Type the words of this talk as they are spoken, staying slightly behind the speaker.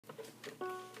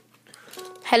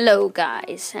Hello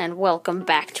guys, and welcome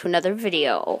back to another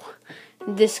video.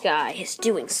 This guy is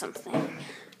doing something.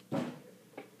 Am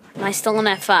I still in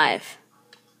F5?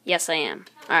 Yes, I am.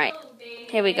 Alright,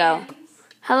 here we go.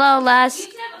 Hello, Les.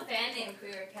 You should have a fan name for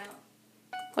your account.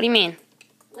 What do you mean?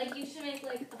 Like, you should make,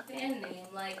 like, a fan name.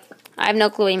 Like, I have no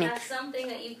clue what you mean. that's something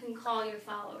that you can call your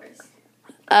followers.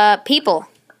 People.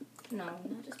 No,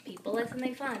 not just people. Like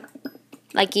something fun.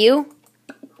 Like you?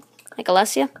 Like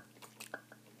Alessia?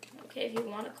 Okay, if you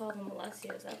want to call them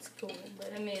Alessias, that's cool.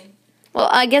 But, I mean... Well,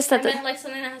 I guess that I meant, like,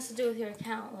 something that has to do with your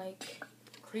account. Like,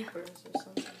 Creepers or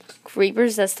something.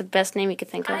 Creepers? That's the best name you could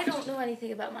think of. I don't know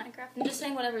anything about Minecraft. I'm just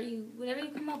saying whatever you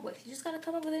come up with. You just gotta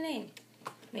come up with a name.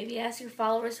 Maybe ask your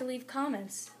followers to leave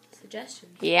comments.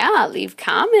 Suggestions. Yeah, leave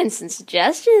comments and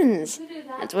suggestions. You can do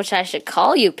that. That's what I should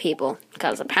call you people.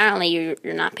 Because apparently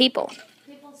you're not people.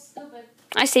 People's stupid.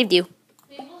 I saved you.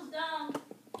 People's dumb.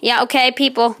 Yeah, okay,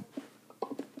 people.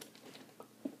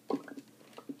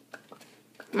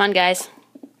 Come on, guys.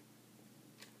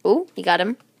 Ooh, you got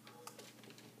him.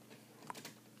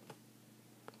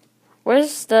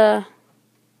 Where's the...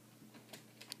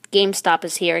 GameStop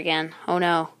is here again. Oh,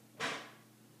 no.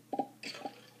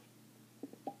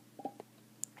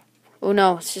 Oh,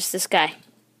 no, it's just this guy.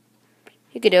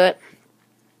 You could do it.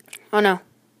 Oh, no.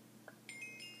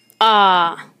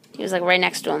 Ah, he was, like, right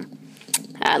next to him.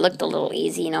 It looked a little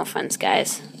easy, no offense,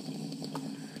 guys.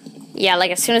 Yeah,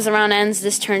 like, as soon as the round ends,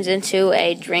 this turns into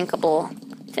a drinkable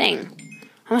thing.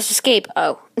 I must escape.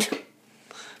 Oh.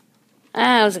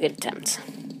 That was a good attempt.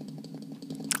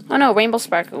 Oh, no, Rainbow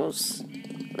Sparkles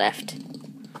left.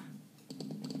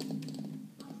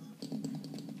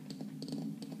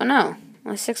 Oh, no.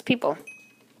 Only 6 people.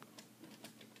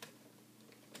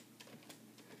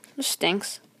 This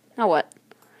stinks. Now what?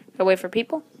 Gotta wait for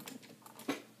people?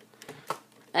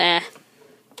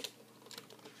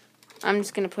 I'm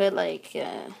just gonna put like,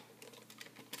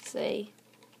 say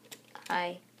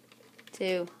hi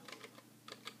to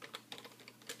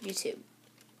YouTube.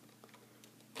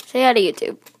 Say hi to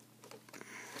YouTube.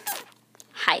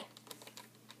 Hi.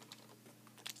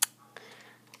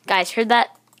 Guys, heard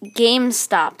that?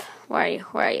 GameStop. Where are you?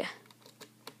 Where are you?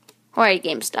 Where are you,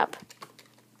 GameStop?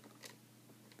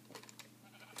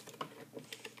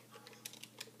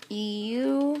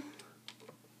 You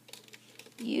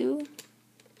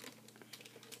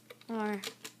are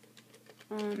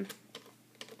on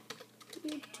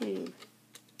YouTube.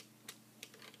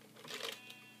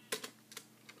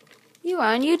 You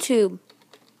are on YouTube.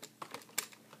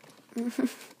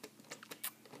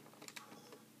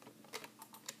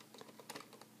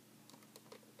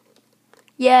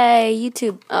 Yay,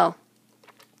 YouTube. Oh.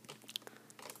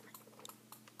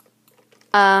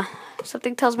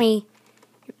 Something tells me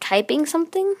you're typing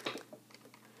something?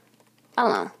 I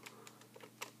don't know.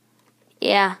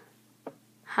 Yeah.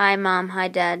 Hi, Mom. Hi,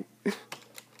 Dad.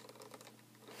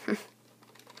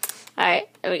 Alright,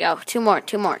 there we go. Two more.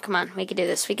 Come on, we can do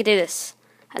this. We can do this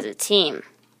as a team.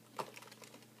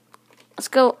 Let's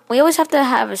go. We always have to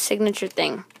have a signature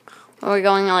thing. When we're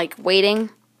going, like, waiting.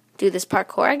 Do this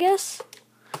parkour, I guess?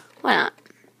 Why not?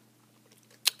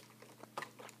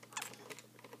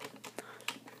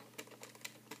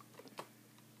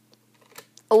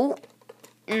 Oh.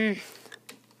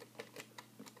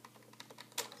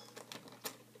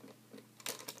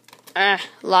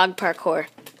 Log parkour.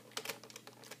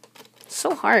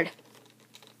 So hard.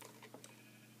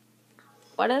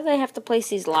 Why do they have to place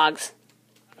these logs?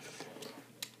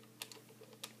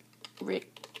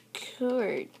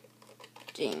 Recording.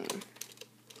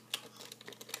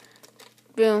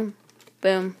 Boom.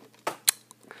 Boom.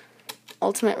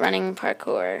 Ultimate running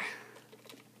parkour.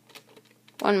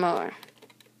 One more.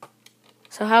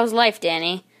 So how's life,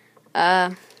 Danny?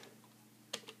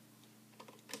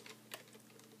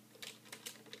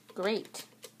 Great.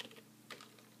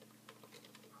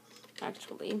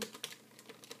 Actually.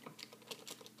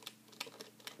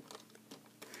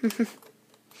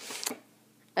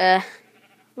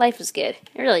 Life is good.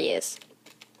 It really is.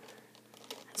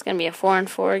 It's gonna be a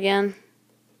 4-on-4 again.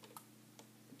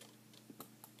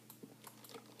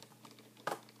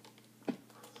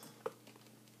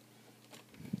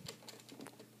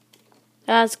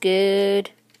 That's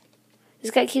good. This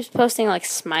guy keeps posting like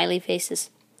smiley faces.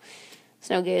 It's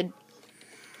no good.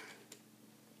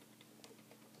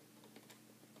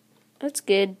 That's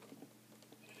good.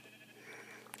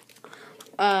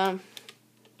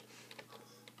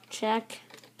 Check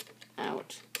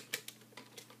out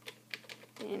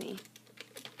Danny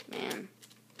Man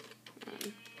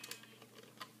on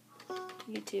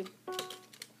YouTube.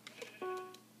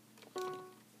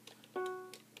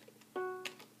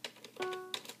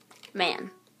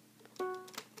 Man.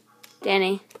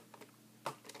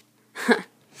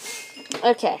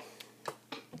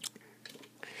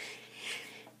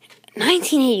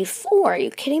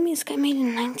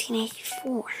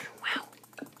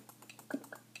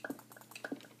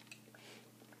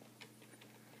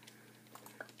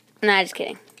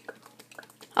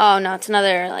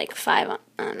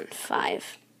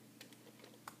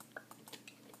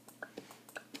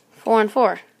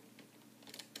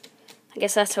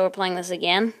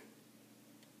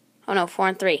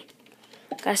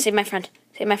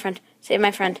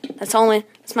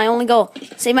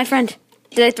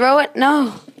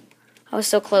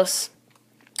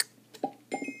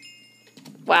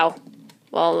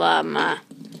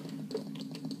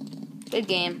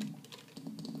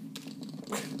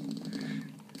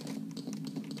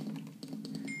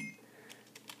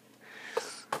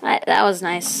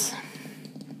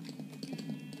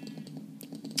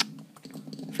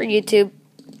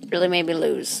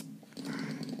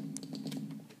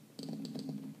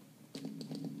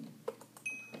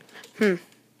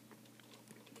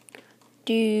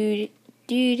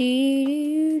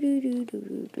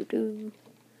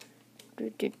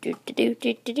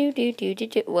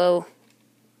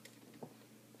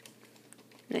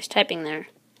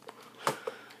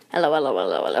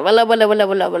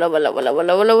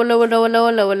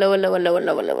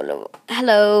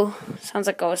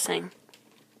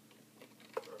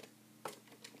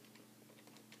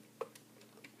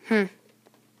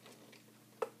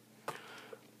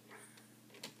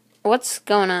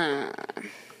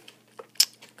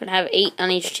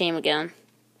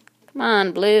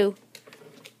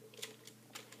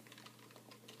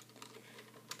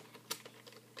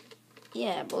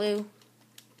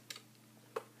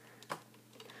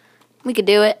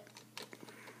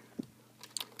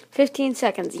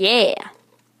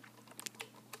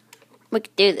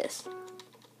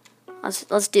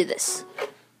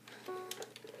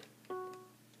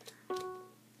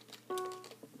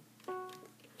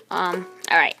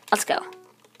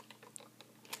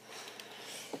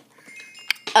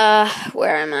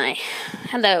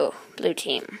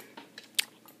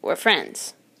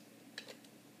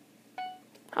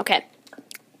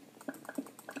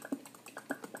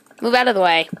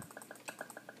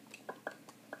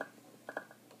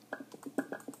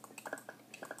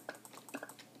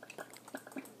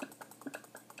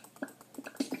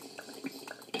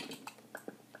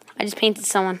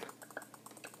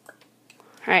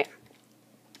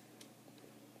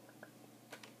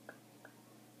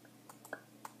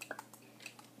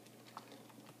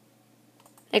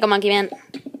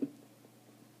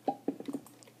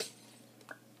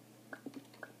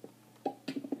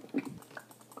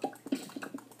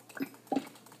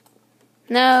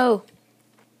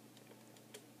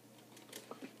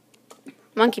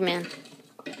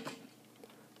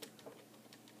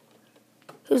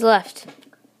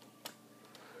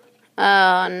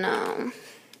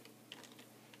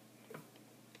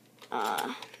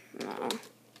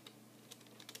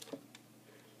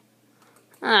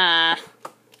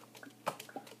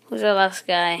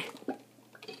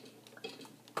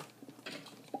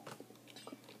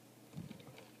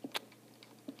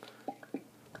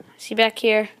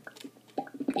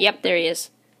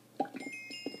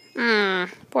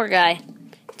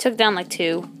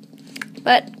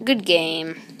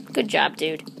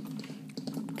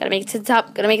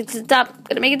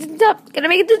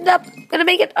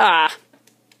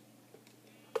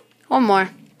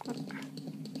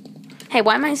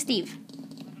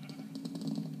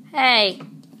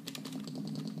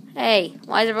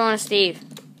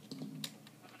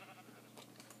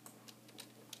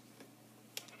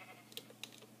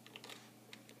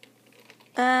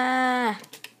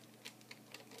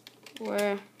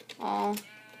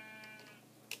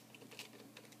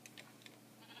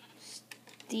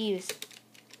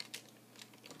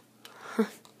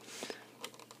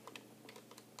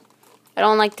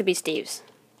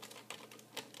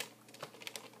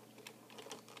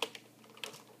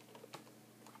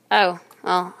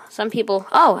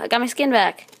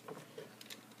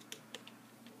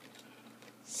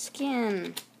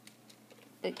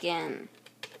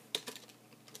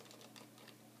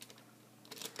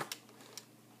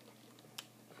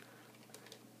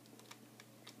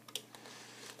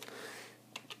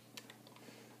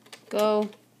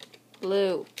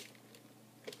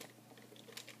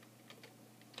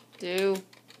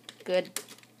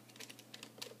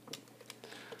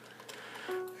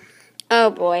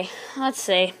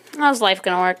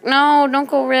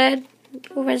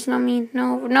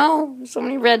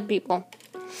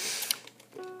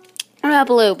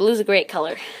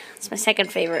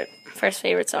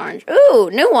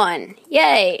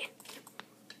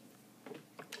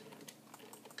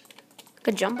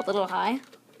 Could jump a little high.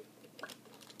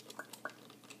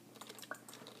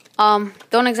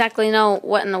 Don't exactly know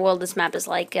what in the world this map is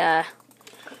like.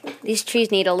 These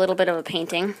trees need a little bit of a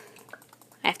painting,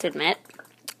 I have to admit.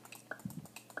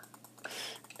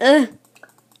 Ugh.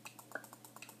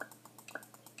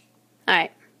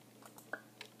 Alright.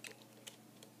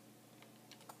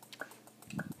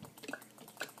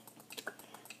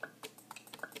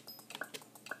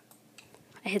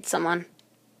 I hit someone.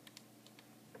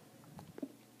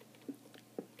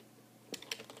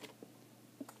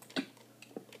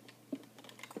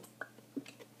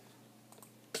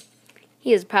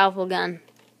 He has a powerful gun.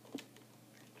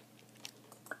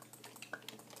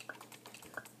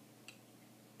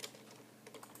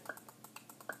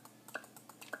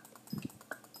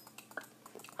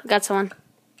 I got someone.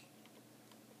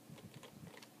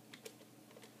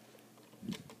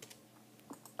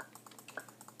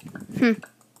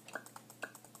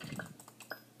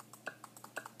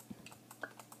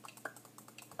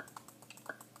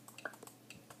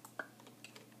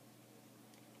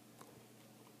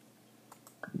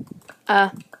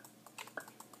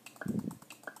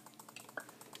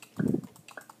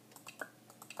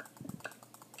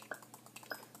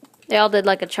 They all did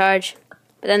like a charge.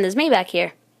 But then there's me back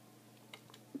here.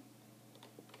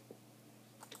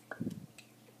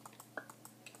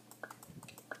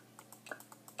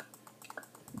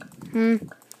 Is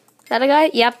that a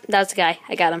guy? Yep, that's a guy.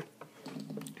 I got him.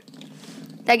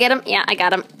 Did I get him? Yeah, I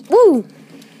got him. Woo!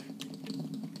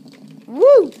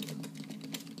 Woo!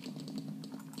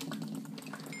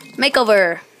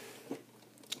 Makeover.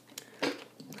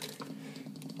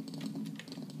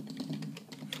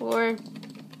 For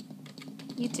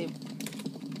YouTube.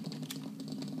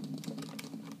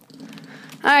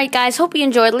 Alright guys, hope you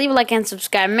enjoyed. Leave a like and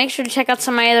subscribe. Make sure to check out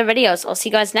some of my other videos. I'll see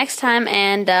you guys next time,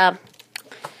 and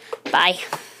bye.